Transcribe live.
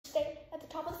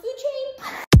top of the food chain.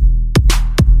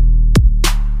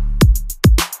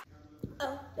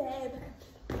 Oh, babe.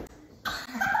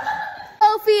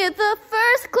 Sophie at the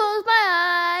first, close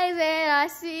my eyes and I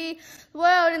see the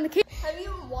world in the kitchen. Have you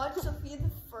even watched Sophia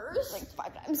the First? Like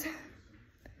 5 times.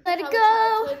 Let it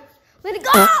go. Let it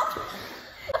go.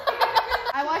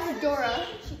 I watched Dora.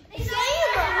 Same.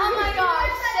 Oh my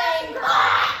gosh. Same.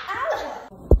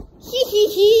 Hee hee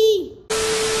hee.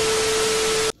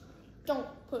 Don't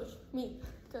push me,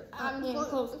 cause I'm getting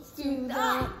close to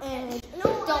the edge.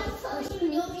 No, Don't push me.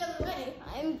 Go the other way.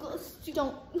 I'm close to.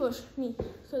 Don't push me,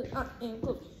 cause I am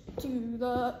close to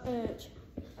the edge.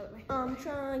 I'm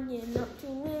trying not to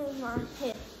lose my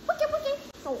head.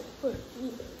 Don't push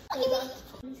me.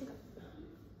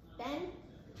 Bend.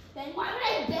 Bend. Why would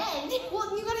I bend?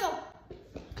 Well, you gotta go.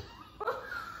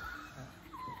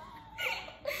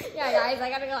 Yeah, guys, I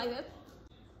gotta go like this.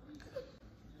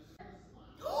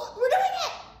 We're doing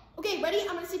it! Okay, ready?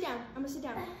 I'm gonna sit down.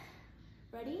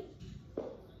 Ready? I'm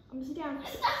gonna sit down.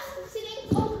 Stop sitting.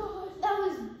 Oh god, that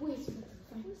was way too much.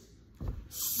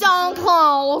 So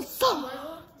close. No,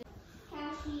 I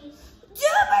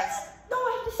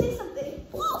have to say something.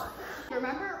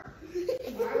 Remember?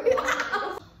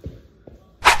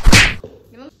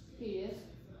 He is.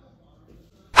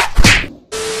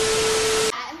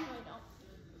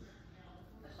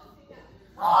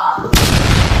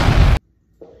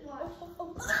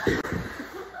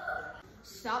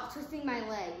 Stop twisting my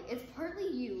leg. It's partly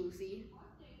you, Lucy.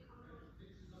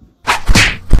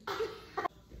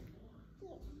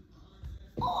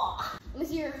 Let me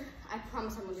see your. I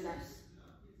promise I won't do that.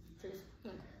 Serious.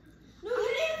 No. No,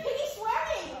 you didn't piggy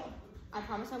swearing. I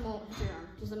promise I won't hit your arm.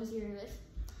 Just let me see your wrist.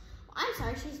 I'm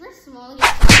sorry, she's very small.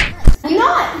 You're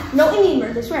not. No Indian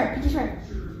birds. I swear. Piggy swear.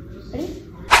 Ready?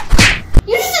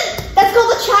 You just. That's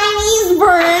called a Chinese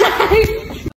bird.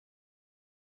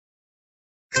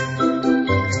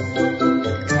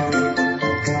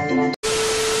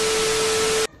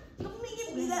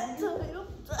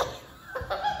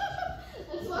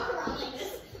 Let's walk around like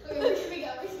this. Okay, where should we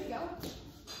go?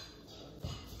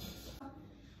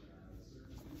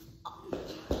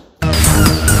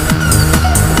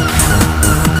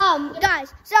 Guys,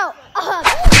 so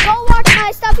go watch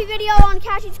my stuffy video on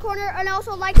Cashy's Corner and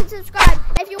also like and subscribe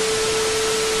if you.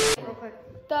 Real quick.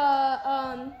 The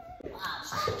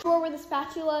drawer where the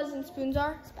spatulas and spoons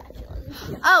are.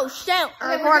 Oh shit!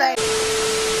 Recording.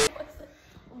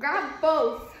 Grab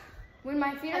both. When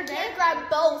my feet are I there. can't grab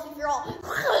both if you're all.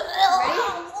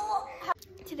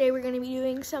 Ready? Today we're gonna be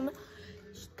doing some.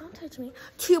 Don't touch me.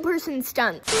 2-person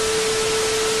stunts.